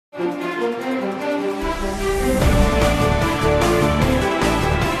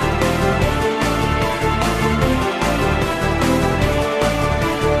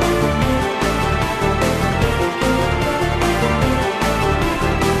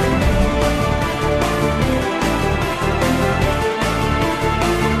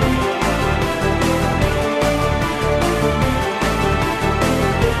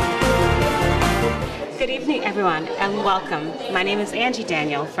everyone, and welcome. My name is Angie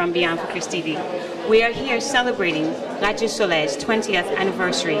Daniel from Beyond Focus TV. We are here celebrating Radio Soleil's 20th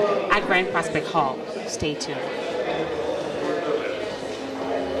anniversary at Grand Prospect Hall. Stay tuned.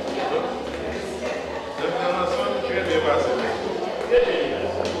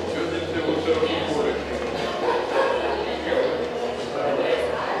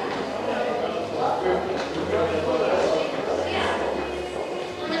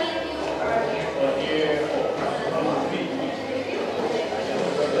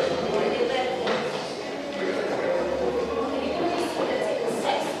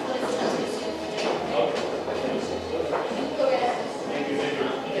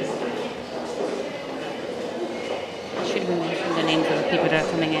 Should we mention the names of the people that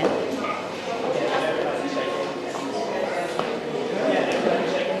are coming in?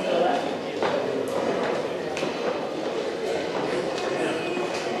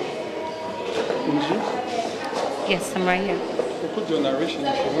 Yes, I'm right here. We'll put your narration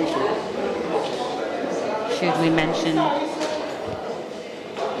if you want to. Should we mention?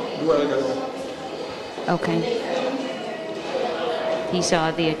 Okay. These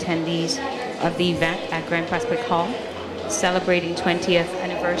are the attendees of the event at Grand Prospect Hall, celebrating 20th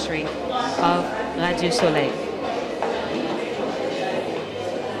anniversary of Radio Soleil.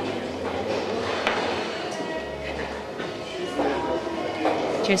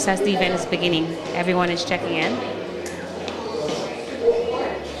 Just as the event is beginning, everyone is checking in.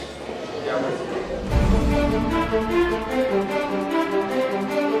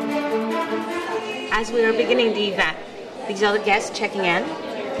 As we are beginning the event, these are the guests checking in.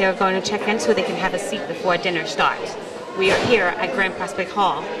 They are going to check in so they can have a seat before dinner starts. We are here at Grand Prospect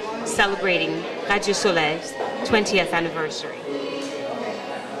Hall celebrating Radio Soleil's 20th anniversary.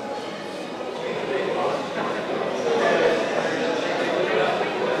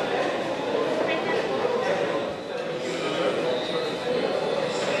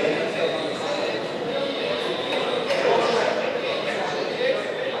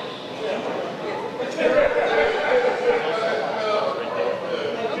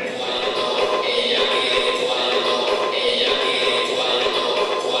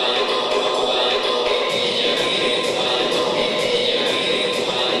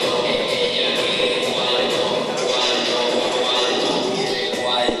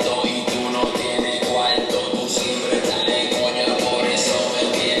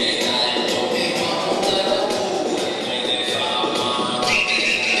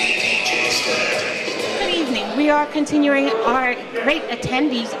 We are continuing our great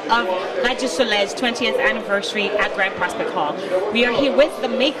attendees of Radio Soleil's 20th anniversary at Grand Prospect Hall. We are here with the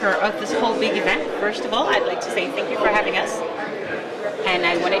maker of this whole big event. First of all, I'd like to say thank you for having us. And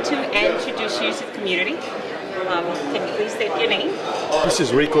I wanted to introduce you to the community. Can you please state your name? This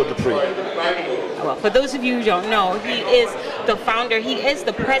is Rico Dupree. Okay. Well, for those of you who don't know, he is the founder, he is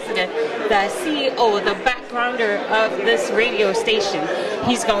the president, the CEO, the backgrounder of this radio station.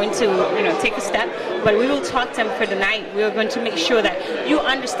 He's going to, take a step, but we will talk to him for the night. We are going to make sure that you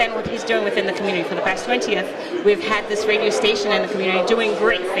understand what he's doing within the community. For the past 20th, we've had this radio station in the community doing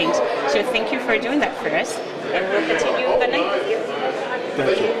great things. So thank you for doing that for us, and we'll continue the night.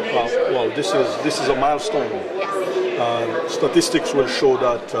 Thank you. Well, this is a milestone. Yes. Statistics will show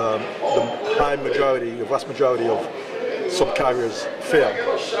that the vast majority of subcarriers fail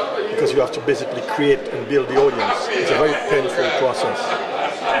because you have to basically create and build the audience. It's a very painful process.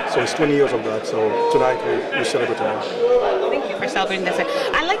 So it's 20 years of that. So tonight we celebrate tonight. Thank you for celebrating this.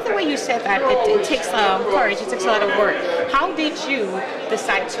 I like the way you said that it takes courage. It takes a lot of work. How did you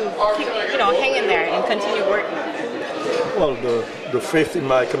decide to keep, hang in there and continue working? Well, the faith in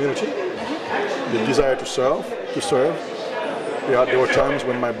my community, the desire to serve. There were times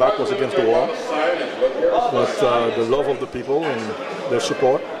when my back was against the wall, but the love of the people and their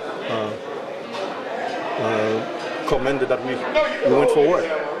support commanded that we went forward,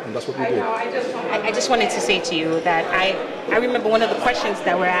 and that's what we did. I just wanted to say to you that I remember one of the questions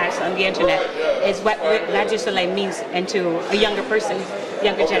that were asked on the internet is what Radio Soleil means into a younger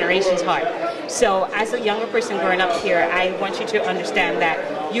generation's heart. So as a younger person growing up here, I want you to understand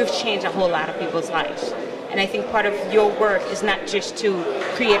that you've changed a whole lot of people's lives. And I think part of your work is not just to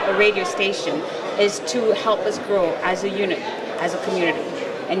create a radio station, is to help us grow as a unit, as a community.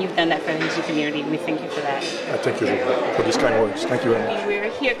 And you've done that for the Haitian community. We thank you for that. Thank you for these kind words. Thank you very much. We're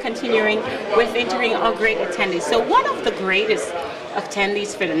here continuing with interviewing our great attendees. So one of the greatest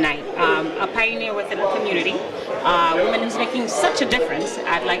attendees for the night, a pioneer within the community, a woman who's making such a difference.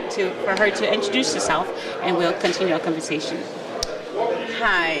 I'd like for her to introduce herself, and we'll continue our conversation.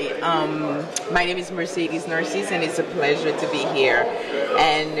 Hi, my name is Mercedes Narcisse and it's a pleasure to be here.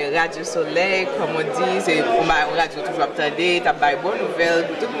 And Radio Soleil, comme on dit, c'est pour ma radio toujours attendez, t'as des bonnes nouvelles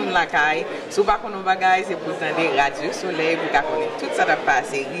pour tout le monde la caille. Si pas qu'on bagaille, c'est pour attendre Radio Soleil, pour qu'on connaisse tout ça qui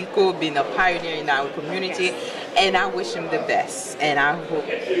passe. Rico being a pioneer in our community, and I wish him the best. And I hope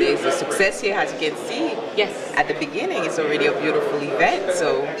there's a success here, as you can see. Yes. At the beginning, it's already a beautiful event,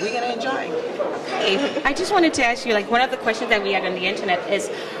 so we're gonna enjoy. Okay. I just wanted to ask you, like, one of the questions that we had on the internet is,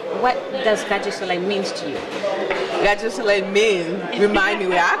 what does Radio Soleil means to you? Radio Soleil means remind me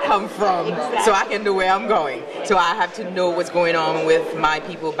where I come from, Exactly. so I can know where I'm going. So I have to know what's going on with my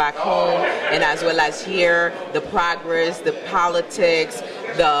people back home, and as well as here, the progress, the politics,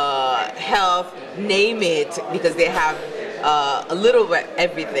 the health, name it, because they have a little bit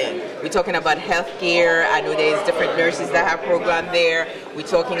everything. We're talking about healthcare. I know there's different nurses that have program there. We're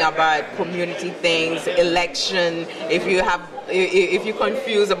talking about community things, election. If you're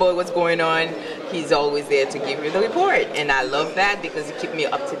confused about what's going on, he's always there to give you the report, and I love that because he keeps me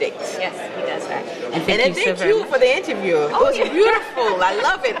up to date. Yes, he does that. And thank you for the interview. It was beautiful. I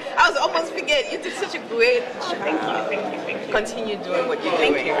love it. I was almost forgetting. You did such a great job. Thank you. Continue doing what you're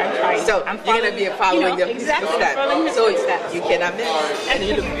doing. Thank you. I'm trying. So I'm you're going to be following them. Exactly. Footsteps. Following his So footsteps. you cannot miss. And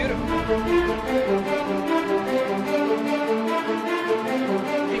you look beautiful.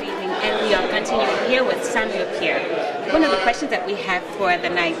 Good evening, and we are continuing here with Samuel Pierre. One of the questions that we have for the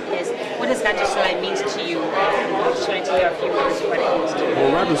night is, what does Radio Soleil means to you? I'm just trying to hear a few words of what it means to you.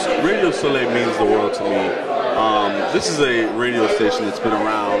 Well, Radio Soleil means the world to me. This is a radio station that's been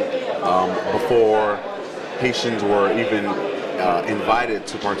around before Haitians were even invited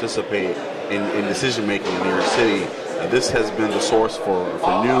to participate in decision making in New York City. This has been the source for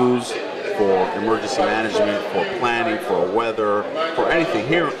news, for emergency management, for planning, for weather, for anything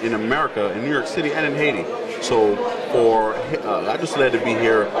here in America, in New York City, and in Haiti. So for Radio Soleil to be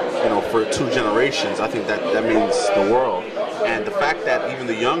here, for 2 generations, I think that means the world. And the fact that even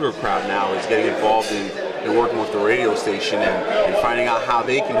the younger crowd now is getting involved in working with the radio station and finding out how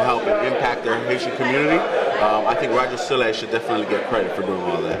they can help and impact their Haitian community, I think Radio Soleil should definitely get credit for doing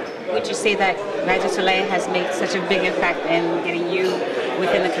all of that. Would you say that Radio Soleil has made such a big impact in getting you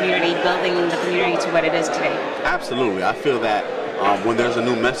within the community, building the community to what it is today? Absolutely. I feel that when there's a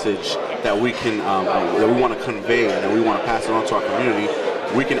new message that we can that we want to convey and that we want to pass it on to our community,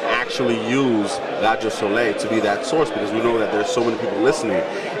 we can actually use Radio Soleil to be that source, because we know that there's so many people listening,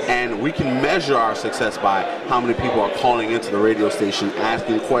 and we can measure our success by how many people are calling into the radio station,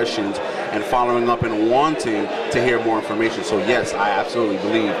 asking questions, and following up and wanting to hear more information. So yes, I absolutely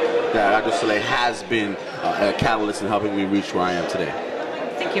believe that Radio Soleil has been a catalyst in helping me reach where I am today.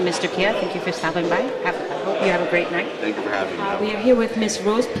 Thank you, Mr. Pierre. Thank you for stopping by. I hope you have a great night. Thank you for having me. We are here with Miss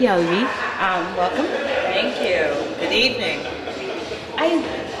Rose Pialvi. Welcome. Thank you. Good evening.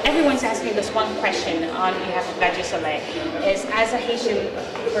 Everyone's asking this one question on behalf of Radio Soleil, is, as a Haitian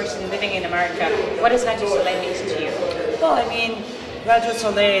person living in America, what does Radio Soleil mean to you? Well, I mean, Radio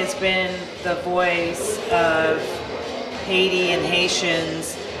Soleil has been the voice of Haiti and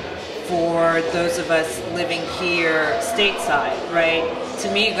Haitians for those of us living here stateside, right?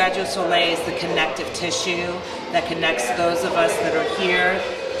 To me, Radio Soleil is the connective tissue that connects those of us that are here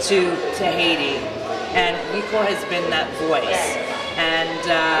to Haiti. And Rico has been that voice. And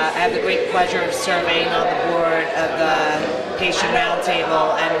I have the great pleasure of serving on the board of the Haitian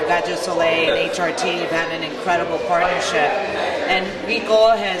Roundtable, and Radio Soleil and HRT have had an incredible partnership. And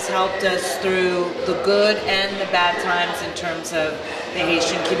Rico has helped us through the good and the bad times in terms of the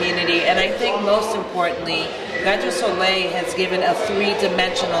Haitian community. And I think most importantly, Radio Soleil has given a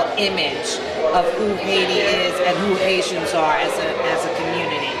 3-dimensional image of who Haiti is and who Haitians are as a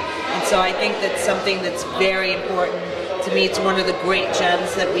community. And so I think that's something that's very important. To me, it's one of the great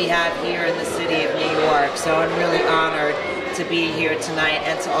gems that we have here in the city of New York. So I'm really honored to be here tonight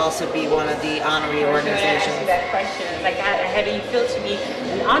and to also be one of the honorary organizations. That question, like, how do you feel to be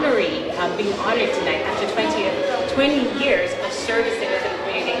an honoree, being honored tonight after 20 years of servicing with the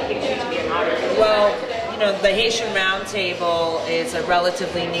community? It gives you to be an honoree. Well, the Haitian Roundtable is a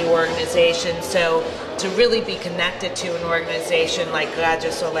relatively new organization, so to really be connected to an organization like Radio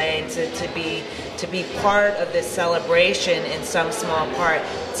Soleil, to be part of this celebration in some small part,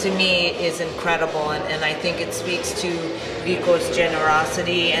 to me is incredible, and I think it speaks to Rico's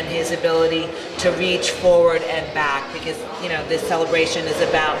generosity and his ability to reach forward and back, because this celebration is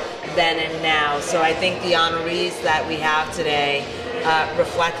about then and now. So I think the honorees that we have today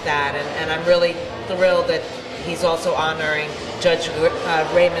reflect that, and I'm really thrilled that he's also honoring Judge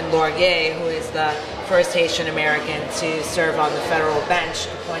Raymond Laurier, who is the first Haitian American to serve on the federal bench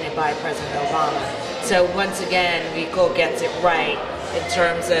appointed by President Obama. So once again, Rico gets it right in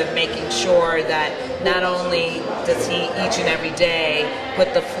terms of making sure that not only does he each and every day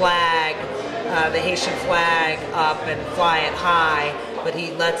put the flag, the Haitian flag up and fly it high, but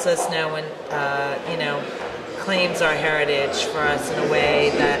he lets us know and, claims our heritage for us in a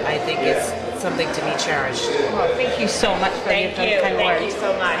way that I think is something to be cherished. Well, thank you so much for your kind words. Thank you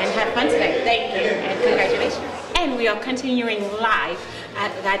so much. And have fun today. Thank you. And congratulations. And we are continuing live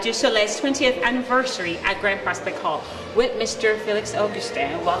at Radio Soleil's 20th anniversary at Grand Prospect Hall with Mr. Felix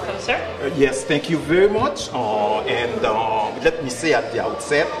Augustin. Welcome, sir. Yes, thank you very much. And let me say at the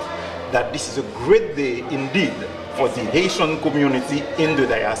outset that this is a great day indeed for the Haitian community in the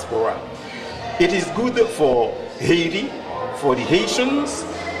diaspora. It is good for Haiti, for the Haitians,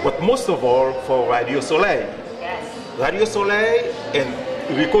 but most of all for Radio Soleil. Yes. Radio Soleil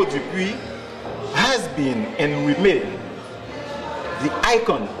and Rico Dupuis has been and remain the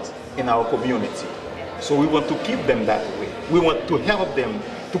icons in our community. So we want to keep them that way. We want to help them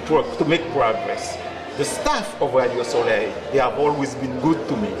to make progress. The staff of Radio Soleil, they have always been good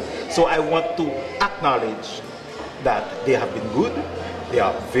to me. So I want to acknowledge that they have been good. They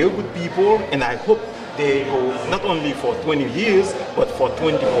are very good people, and I hope they go not only for 20 years, but for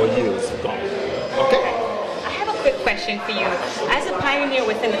 24 years to come. Okay? I have a quick question for you. As a pioneer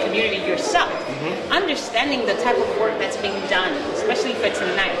within the community yourself, understanding the type of work that's being done, especially for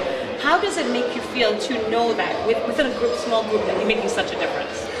tonight, how does it make you feel to know that within a group, small group, that you're making such a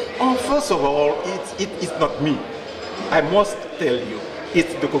difference? Oh, first of all, it's not me. I must tell you,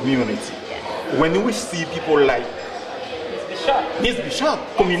 it's the community. When we see people like Miss Bishop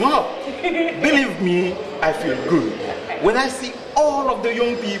coming up, believe me, I feel good. When I see all of the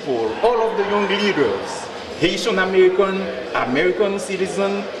young people, all of the young leaders, Haitian American, American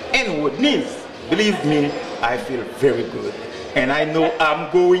citizen, and Woodnese, believe me, I feel very good. And I know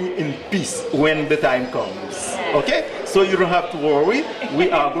I'm going in peace when the time comes. Okay? So you don't have to worry.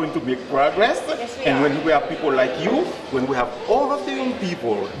 We are going to make progress. And when we have people like you, when we have all of the young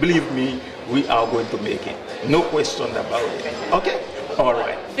people, believe me, we are going to make it. No question about it. Okay? All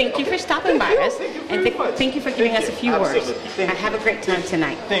right. Thank you for stopping by us. And thank you for giving us a few words. And have a great time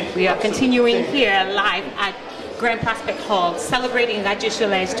tonight. We are continuing here live at Grand Prospect Hall, celebrating Radio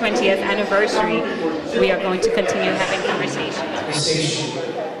Soleil's 20th anniversary. We are going to continue having conversations.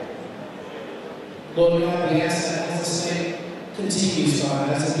 Lord God, we ask that as this night continues, God,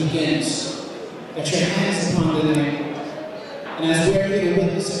 as it begins, that your hands upon the night. And as we are here to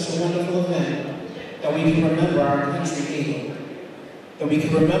witness such a wonderful event, that we can remember our country, Haiti. That we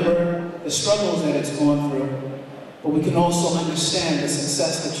can remember the struggles that it's gone through, but we can also understand the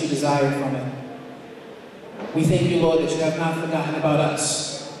success that you desire from it. We thank you, Lord, that you have not forgotten about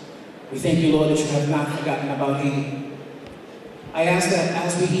us. We thank you, Lord, that you have not forgotten about Haiti. I ask that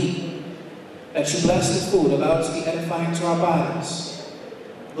as we eat, that you bless the food, allow it to be edifying to our bodies.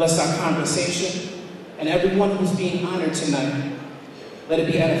 Bless our conversation, and everyone who's being honored tonight, let it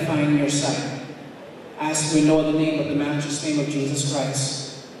be edifying in your sight. I ask you in no other name but the matchless name of Jesus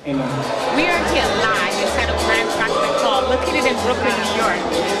Christ. Amen. We are here live inside of Grand Prospect Hall, located in Brooklyn, New York,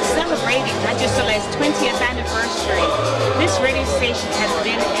 celebrating Radio Soleil's 20th anniversary. This radio station has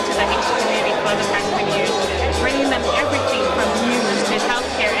been into the Haitian community for the past 20 years, bringing them everything from news to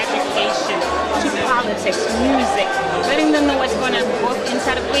healthcare, education, to politics, music, letting them know what's going on both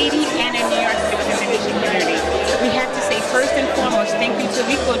inside of Haiti and in New York City within the Haitian community. We have to say first and foremost, thank you to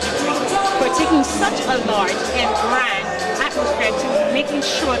Rico Dupuis for taking such a large and grand atmosphere to making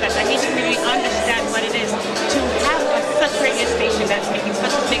sure that the Haitian community understands what it is to have such radio station that's making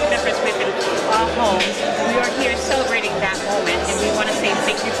such a big difference within our homes. We are here celebrating that moment, and we want to say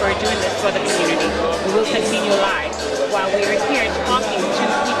thank you for doing this for the community. We will continue live while we are here talking to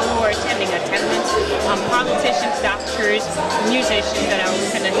people who are attending attendance, politicians, doctors, musicians that are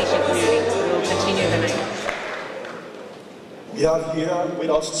within the Haitian community. We will continue the night. We have here with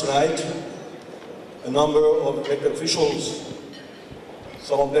us tonight a number of elected officials.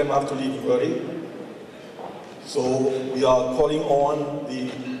 Some of them have to leave early. So we are calling on the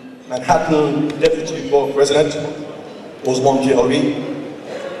Manhattan Deputy Borough President, Osman Pierre,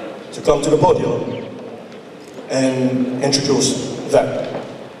 to come to the podium and introduce them.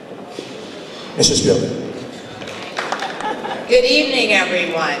 Mrs. Pierre. Good evening,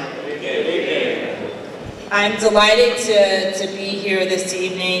 everyone. I'm delighted to be here this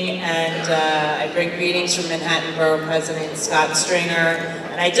evening, and I bring greetings from Manhattan Borough President Scott Stringer.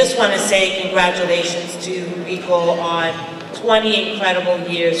 And I just want to say congratulations to Rico on 20 incredible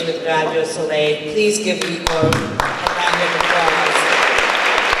years with Radio Soleil. Please give Rico a round of applause.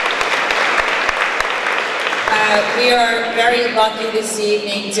 We are very lucky this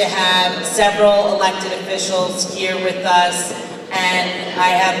evening to have several elected officials here with us. and I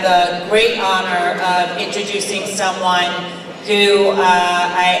have the great honor of introducing someone who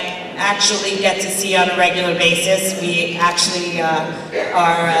I actually get to see on a regular basis. We actually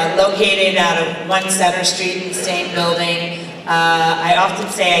are located out of 1 Center Street in the same building. I often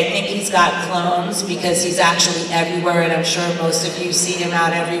say I think he's got clones because he's actually everywhere, and I'm sure most of you see him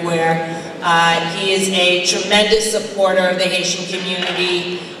out everywhere. He is a tremendous supporter of the Haitian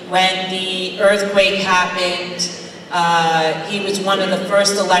community. When the earthquake happened, he was one of the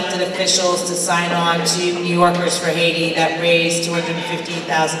first elected officials to sign on to New Yorkers for Haiti that raised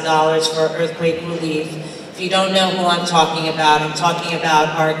 $250,000 for earthquake relief. If you don't know who I'm talking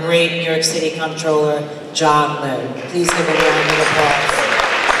about our great New York City Comptroller, John Liu. Please give a round of applause.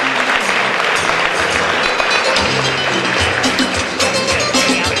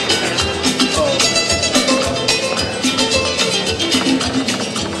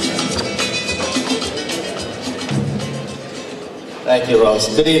 Thank you, Rose.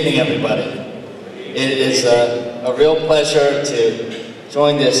 Good evening, everybody. It is a real pleasure to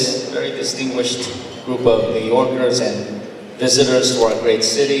join this very distinguished group of New Yorkers and visitors to our great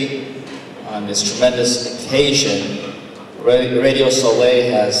city on this tremendous occasion. Radio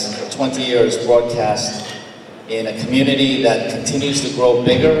Soleil has for 20 years broadcast in a community that continues to grow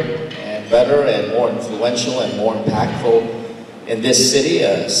bigger and better and more influential and more impactful in this city,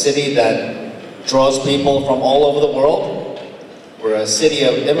 a city that draws people from all over the world. We're a city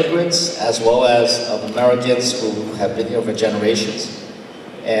of immigrants as well as of Americans who have been here for generations.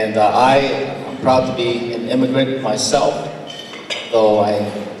 And I'm proud to be an immigrant myself, though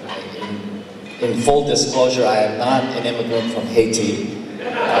in full disclosure, I am not an immigrant from Haiti.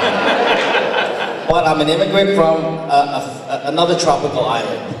 But I'm an immigrant from another tropical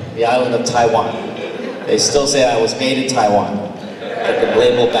island, the island of Taiwan. They still say I was made in Taiwan, at the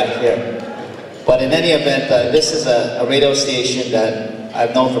label back here. But in any event, this is a radio station that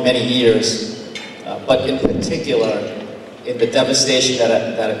I've known for many years, but in particular, in the devastation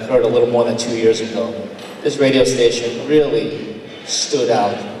that occurred a little more than 2 years ago, this radio station really stood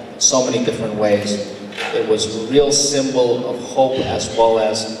out in so many different ways. It was a real symbol of hope as well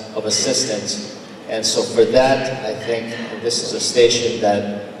as of assistance. And so for that, I think this is a station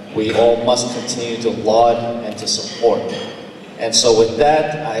that we all must continue to laud and to support. And so with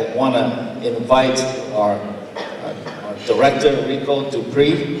that, I want to invite our director, Rico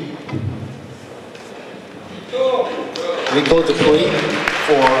Dupree. Rico Dupree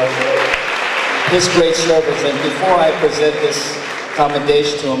for his great service. And before I present this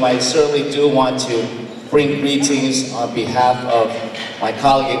commendation to him, I certainly do want to bring greetings on behalf of my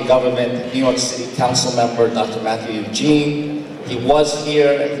colleague in government, New York City Council member, Dr. Matthew Eugene. He was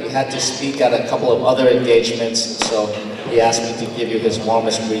here, he had to speak at a couple of other engagements, so he asked me to give you his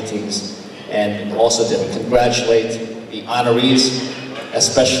warmest greetings and also to congratulate the honorees,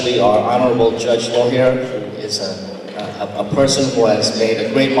 especially our Honorable Judge Lohier, who is a person who has made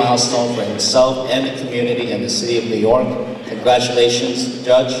a great milestone for himself and the community in the city of New York. Congratulations,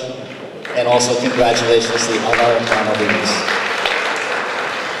 Judge, and also congratulations to the other honorees.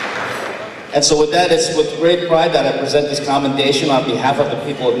 And so with that, it's with great pride that I present this commendation on behalf of the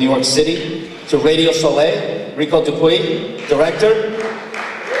people of New York City to Radio Soleil, Rico Dupuy, Director.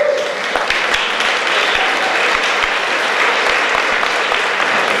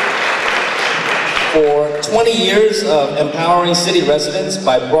 For 20 years of empowering city residents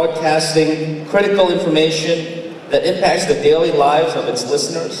by broadcasting critical information that impacts the daily lives of its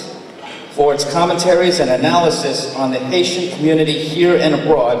listeners, for its commentaries and analysis on the Haitian community here and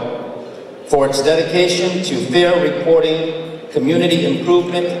abroad, for its dedication to fair reporting, community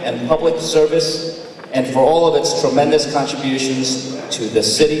improvement, and public service, and for all of its tremendous contributions to the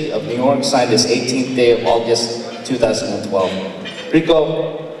city of New York, signed this 18th day of August 2012.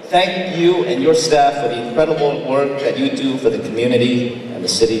 Rico, thank you and your staff for the incredible work that you do for the community and the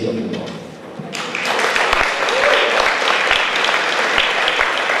city of New York.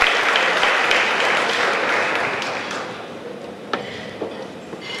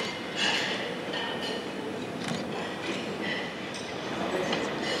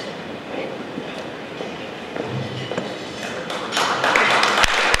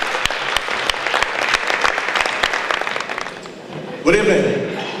 Good evening,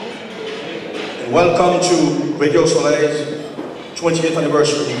 and welcome to Radio Soleil's 20th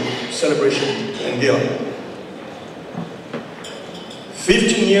anniversary celebration in Gala.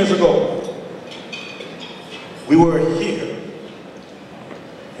 15 years ago, we were here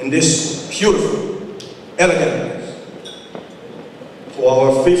in this beautiful, elegant place for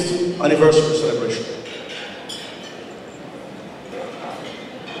our 5th anniversary celebration.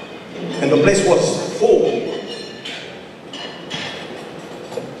 And the place was full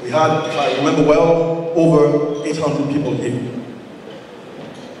We had, if I remember well, over 800 people here.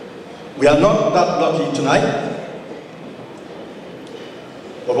 We are not that lucky tonight,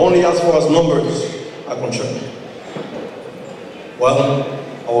 but only as far as numbers are concerned. Well,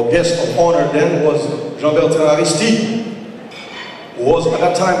 our guest of honor then was Jean-Bertrand Aristide, who was at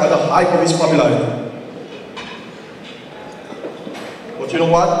that time at the height of his popularity. But you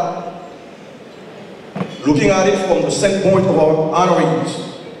know what? Looking at it from the standpoint of our honorees,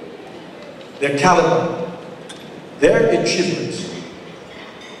 their caliber, their achievements,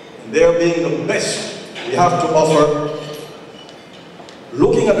 and their being the best we have to offer,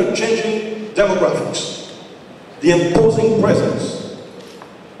 looking at the changing demographics, the imposing presence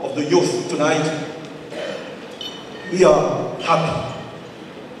of the youth tonight, we are happy,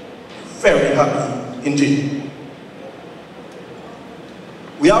 very happy indeed.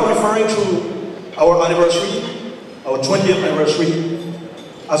 We are referring to our anniversary, our 20th anniversary,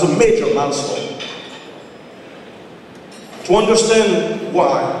 as a major milestone. To understand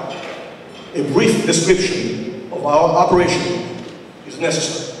why, a brief description of our operation is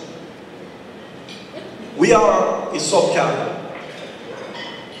necessary. We are a sub-carrier.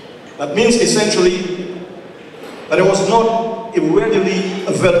 That means essentially that there was not a readily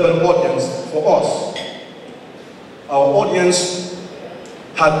available audience for us. Our audience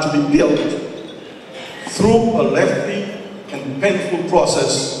had to be built through a lengthy and painful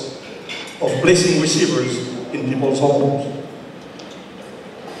process of placing receivers in people's homes.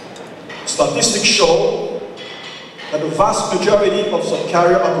 Statistics show that the vast majority of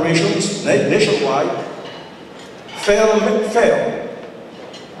sub-carrier operations nationwide fail,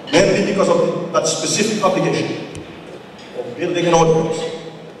 mainly because of that specific obligation of building an audience.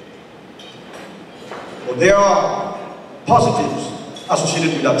 But there are positives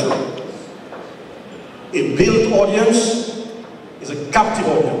associated with that too. A built audience is a captive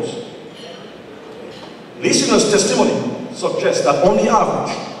audience. Listeners' testimony suggests that on the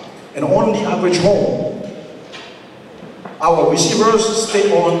average, and on the average home, our receivers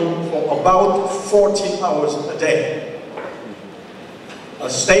stay on for about 14 hours a day. A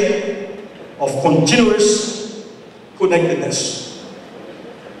state of continuous connectedness,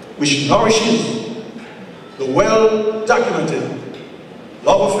 which nourishes the well-documented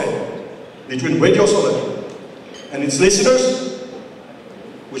love affair between Radio Soleil and its listeners,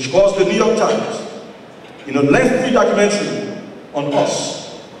 which caused the New York Times, in a lengthy documentary on us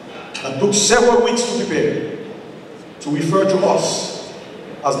that took several weeks to prepare, to refer to us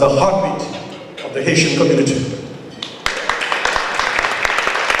as the heartbeat of the Haitian community.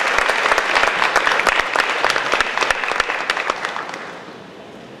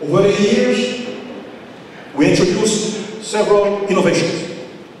 Over the years, we introduced several innovations.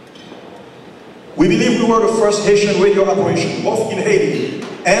 We believe we were the first Haitian radio operation, both in Haiti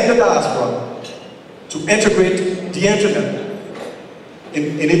and the diaspora, to integrate the internet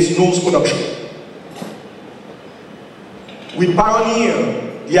in its news production. We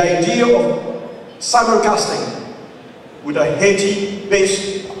pioneered the idea of simulcasting with a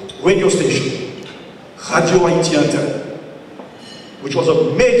Haiti-based radio station, Radio Haïti, which was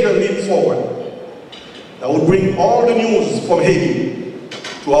a major leap forward that would bring all the news from Haiti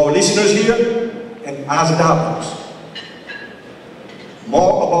to our listeners here and as it happens.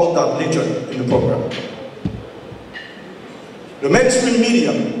 More about that later in the program. The mainstream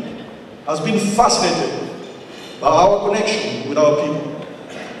media has been fascinated by our connection with our people.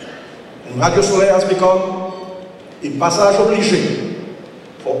 And Radio Soleil has become a passage obligé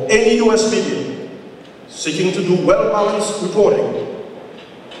for any US media seeking to do well-balanced reporting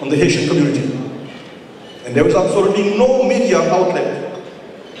on the Haitian community. And there is absolutely no media outlet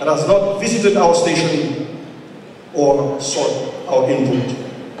that has not visited our station or sought our input.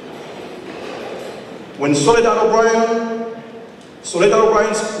 When Soledad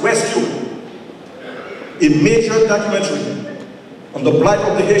O'Brien's rescue, a major documentary on the plight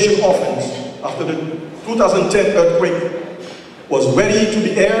of the Haitian orphans after the 2010 earthquake, was ready to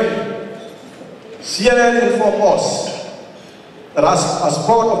be aired, CNN informed us that as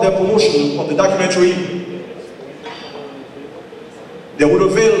part of their promotion of the documentary, they would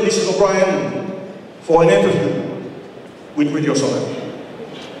avail Mrs. O'Brien for an interview with Radio Soleil.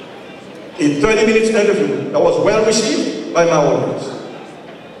 A 30-minute interview that was well received by my audience.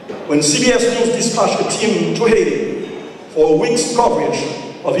 When CBS News dispatched a team to Haiti for a week's coverage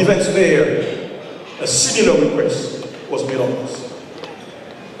of events there, a similar request was made of us.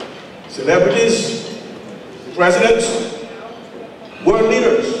 Celebrities, presidents, world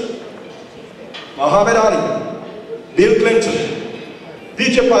leaders, Muhammad Ali, Bill Clinton,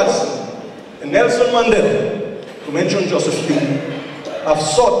 P.J. Patterson, and Nelson Mandela, to mention just a few, have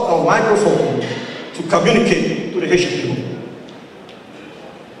sought a microphone to communicate to the Haitian people.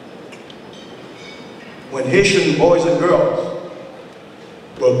 When Haitian boys and girls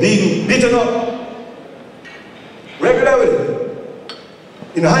were being beaten up regularly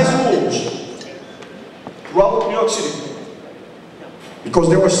in high schools throughout New York City because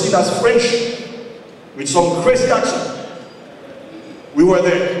they were seen as French with some crazy accent, we were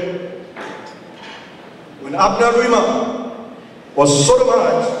there. When Abner Rima was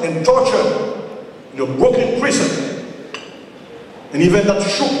sodomized and tortured in a Brooklyn prison, an event that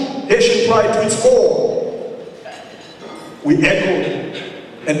shook Haitian pride to its core, we echoed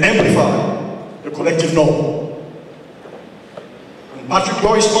and amplified the collective no. When Patrick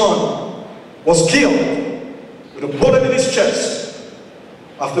Dorisman was killed with a bullet in his chest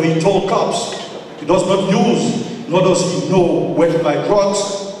after he told cops he does not use, nor does he know where to buy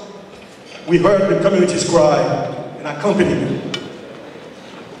drugs, we heard the community's cry and accompanied him.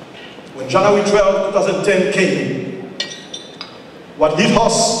 When January 12, 2010 came, what hit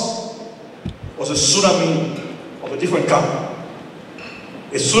us was a tsunami of a different kind.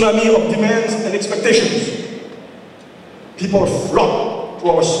 A tsunami of demands and expectations. People flocked to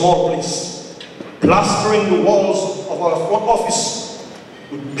our small place, plastering the walls of our front office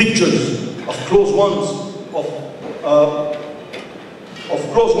with pictures of close ones,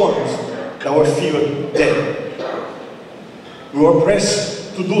 that were feared dead. We were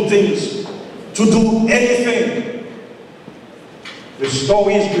pressed to do things, to do anything. The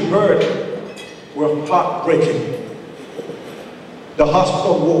stories we heard were heartbreaking. The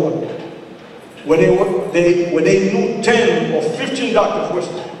hospital ward, where they knew 10 or 15 doctors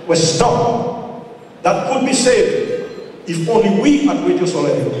were stuck, that could be saved if only we at Radio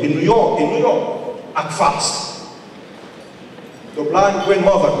Soleil in New York, act fast. The blind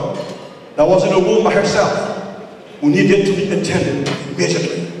grandmother that was in a room by herself, who needed to be attended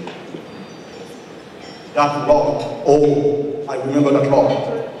immediately. That log, oh, I remember that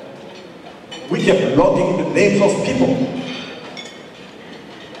log. We kept logging the names of people.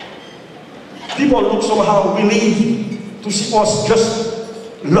 People look somehow relieved to see us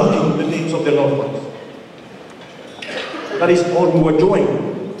just logging the names of their loved ones. That is all we were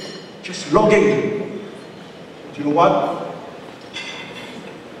doing, just logging. But you know what?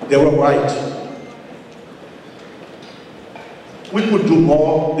 They were right. We could do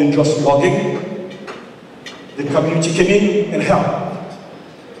more than just logging. The community came in and helped.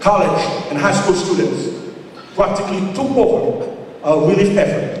 College and high school students practically took over our relief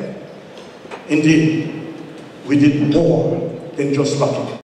effort. Indeed, we did more than just logging.